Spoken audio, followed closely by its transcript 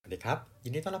ดีครับยิ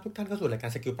นดีต้อนรับทุกท่านเข้าสู่รายกา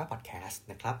ร Skill Pad Podcast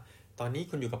นะครับตอนนี้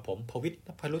คุณอยู่กับผมพวิตร ณ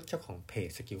ภรุชเจ้าของเพจ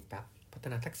Skill Pad พัฒ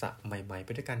นาทักษะใหม่ๆไป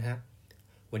ด้วยกันฮะ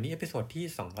วันนี้เอพิโซดที่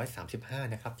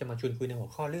235นะครับจะมาชวนคุยในหัว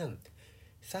ข้อเรื่อง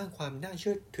สร้างความน่าเ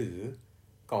ชื่อถือ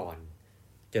ก่อน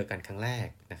เจอกันครั้งแรก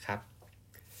นะครับ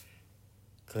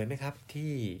เคยไหมครับ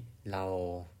ที่เรา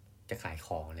จะขายข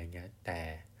องอะไรเงี้ยแต่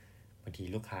บางที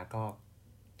ลูกค้าก็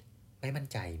ไม่มั่น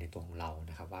ใจในตัวของเรา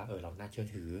นะครับว่าเราน่าเชื่อ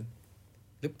ถือ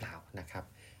หรือเปล่านะครับ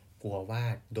กลัวว่า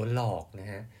โดนหลอกน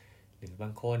ะฮะหรือบา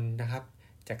งคนนะครับ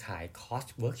จะขายคอร์ส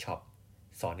เวิร์กช็อป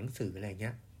สอนหนังสืออะไรเงี้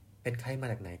ยเป็นใครมา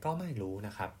จากไหนก็ไม่รู้น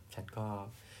ะครับฉันก็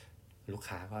ลูก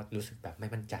ค้าก็รู้สึกแบบไม่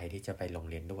มั่นใจที่จะไปลง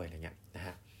เรียนด้วยอะไรเงี้ยนะฮ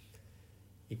ะ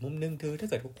อีกมุมนึงคือถ้า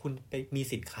เกิดว่าคุณไปมี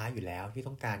สินค้าอยู่แล้วที่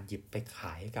ต้องการหยิบไปข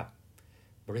ายกับ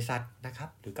บริษัทนะครับ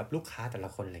หรือกับลูกค้าแต่ละ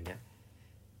คนอะไรเงี้ย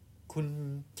คุณ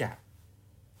จะ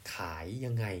ขาย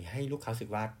ยังไงให้ลูกค้ารู้สึ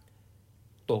กว่า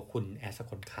ตัวคุณแอส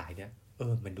คนขายเนี่ย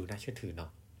มันดูน่าเชื่อถือเนา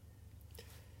ะ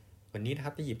วันนี้นะค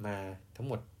รับจะหยิบมาทั้ง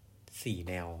หมด4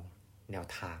แนว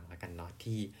ทางแล้วกันเนาะ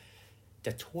ที่จ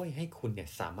ะช่วยให้คุณเนี่ย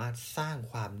สามารถสร้าง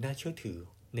ความน่าเชื่อถือ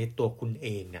ในตัวคุณเอ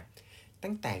งเนี่ย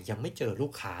ตั้งแต่ยังไม่เจอลู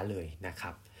กค้าเลยนะค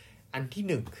รับอันที่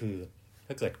1คือ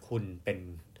ถ้าเกิดคุณเป็น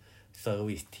เซอร์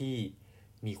วิสที่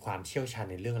มีความเชี่ยวชาญ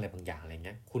ในเรื่องอะไรบางอย่างอะไรเ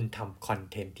งี้ยคุณทำคอน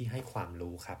เทนต์ที่ให้ความ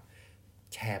รู้ครับ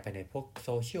แชร์ไปในพวกโซ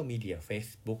เชียลมีเดีย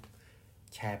Facebook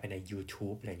แชร์ไปใน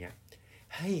YouTube อะไรเงี้ย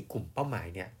ให้กลุ่มเป้าหมาย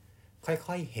เนี่ยค่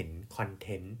อยๆเห็นคอนเท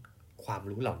นต์ความ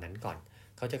รู้เหล่านั้นก่อน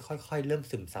เขาจะค่อยๆเริ่ม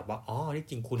ซึมซับว่าที่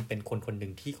จริงคุณเป็นคนคนหนึ่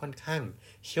งที่ค่อนข้าง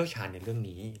เชี่ยวชาญในเรื่อง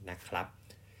นี้นะครับ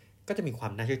ก็จะมีควา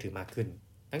มน่าเชื่อถือมากขึ้น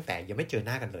ตั้งแต่ยังไม่เจอห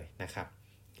น้ากันเลยนะครับ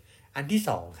อันที่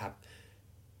2ครับ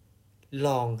ล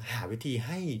องหาวิธีใ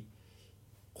ห้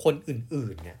คนอื่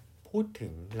นๆเนี่ยพูดถึ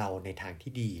งเราในทาง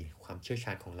ที่ดีความเชี่ยวช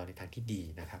าญของเราในทางที่ดี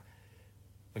นะครับ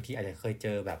บางทีอาจจะเคยเจ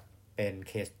อแบบเป็น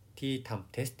เคสที่ท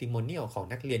ำ testimonial ของ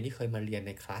นักเรียนที่เคยมาเรียนใ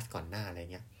นคลาสก่อนหน้าอะไร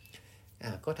เงี้ย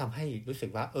ก็ทำให้รู้สึก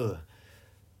ว่า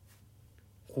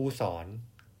ครูสอน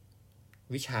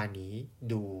วิชานี้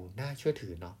ดูน่าเชื่อถื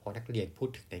อเนาะเพราะนักเรียนพูด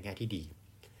ถึงในแง่ที่ดี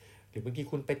หรือบางที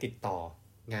คุณไปติดต่อ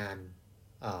งาน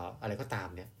อะไรก็ตาม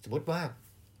เนี่ยสมมติว่า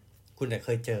คุณเค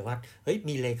ยเจอว่า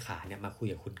มีเลขาเนี่ยมาคุย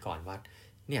กับคุณก่อนว่า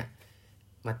เนี่ย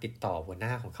มาติดต่อหัวหน้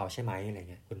าของเขาใช่ไหมอะไร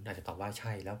เงี้ยคุณอาจจะตอบว่าใ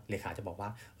ช่แล้วเลขาจะบอกว่า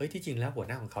ที่จริงแล้วหัวห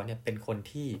น้าของเขาเนี่ยเป็นคน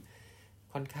ที่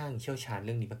ค่อนข้างเชี่ยวชาญเ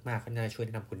รื่องนี้มากๆเขาน่าจะช่วยแน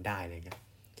ะนำคุณได้อะไรเงี้ย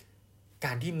ก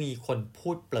ารที่มีคนพู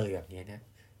ดเปรยแบบนี้เนี่ย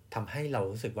ทำให้เรา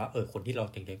รู้สึกว่าคนที่เรา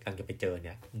กำลังจะไปเจอเ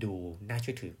นี่ยดูน่าเ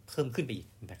ชื่อถือเพิ่มขึ้นไปอีก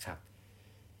นะครับ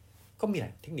ก็มีหลา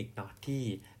ยเทคนิคเนาะที่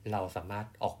เราสามารถ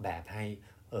ออกแบบให้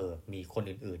มีคน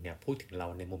อื่นๆเนี่ยพูดถึงเรา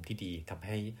ในมุมที่ดีทำใ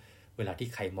ห้เวลาที่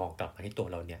ใครมองกลับมาที่ตัว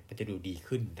เราเนี่ยมันจะดูดี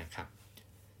ขึ้นนะครับ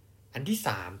อันที่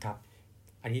3ครับ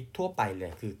อันนี้ทั่วไปเล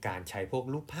ยคือการใช้พวก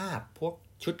รูปภาพพวก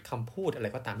ชุดคำพูดอะไร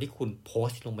ก็ตามที่คุณโพส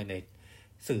ต์ลงไปใน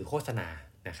สื่อโฆษณา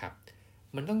นะครับ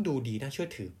มันต้องดูดีน่าเชื่อ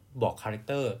ถือบอกคาแรคเ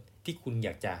ตอร์ที่คุณอย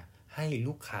ากจะให้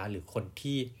ลูกค้าหรือคน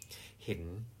ที่เห็น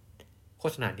โฆ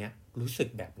ษณาเนี้ยรู้สึก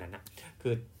แบบนั้นนะคื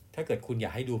อถ้าเกิดคุณอยา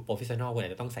กให้ดูโปรเฟสชันนอลคุณอา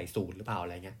จจะต้องใส่สูทหรือเปล่าอะ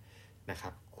ไรเงี้ยนะครั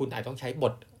บคุณอาจต้องใช้บ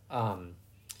ท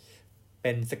เ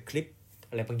ป็นสคริปต์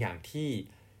อะไรบางอย่างที่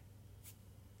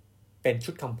เป็น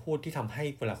ชุดคำพูดที่ทำให้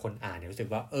เวลาคนอ่านเนี่ยรู้สึก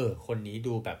ว่าคนนี้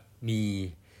ดูแบบ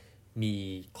มี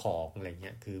ของอะไรเ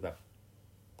งี้ยคือแบบ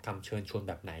คำเชิญชวนแ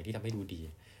บบไหนที่ทำให้ดูดี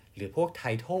หรือพวกไท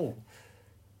ทอล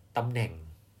ตำแหน่ง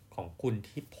ของคุณ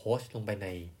ที่โพสต์ลงไปใน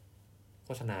โฆ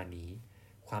ษณานี้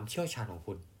ความเชี่ยวชาญของ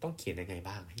คุณต้องเขียนยังไง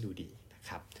บ้างให้ดูดีนะค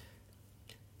รับ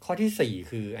ข้อที่4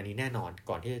คืออันนี้แน่นอน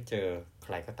ก่อนที่จะเจอใค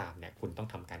รก็ตามเนี่ยคุณต้อง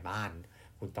ทำการบ้าน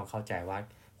คุณต้องเข้าใจว่า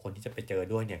คนที่จะไปเจอ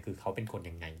ด้วยเนี่ยคือเขาเป็นคน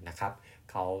ยังไงนะครับ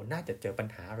เขาน่าจะเจอปัญ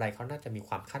หาอะไรเขาน่าจะมีค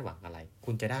วามคาดหวังอะไร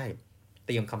คุณจะได้เต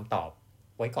รียมคำตอบ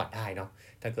ไว้ก่อนได้เนาะ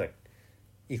ถ้าเกิด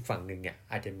อีกฝั่งหนึ่งเนี่ย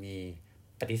อาจจะมี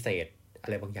ปฏิเสธอะ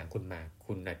ไรบางอย่างคุณมา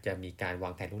คุณอาจจะมีการวา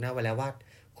งแผนล่วงหน้าไว้แล้วว่า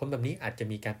คนแบบนี้อาจจะ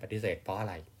มีการปฏิเสธเพราะอะ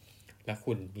ไรและ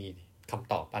คุณมีค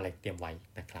ำตอบอะไรเตรียมไว้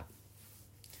นะครับ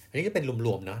อันนี้ก็เป็นร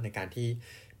วมๆเนาะในการที่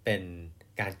เป็น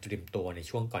การเตรียมตัวใน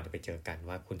ช่วงก่อนจะไปเจอกัน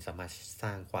ว่าคุณสามารถสร้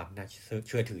างความน่าเ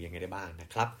ชื่อถือยังไงได้บ้างนะ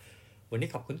ครับวันนี้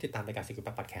ขอบคุณติดตามรายการ Skill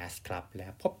Pad Podcast ครับและ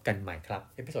พบกันใหม่ครับ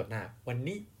เอพิโซดหน้าวัน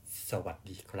นี้สวัส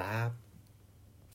ดีครับ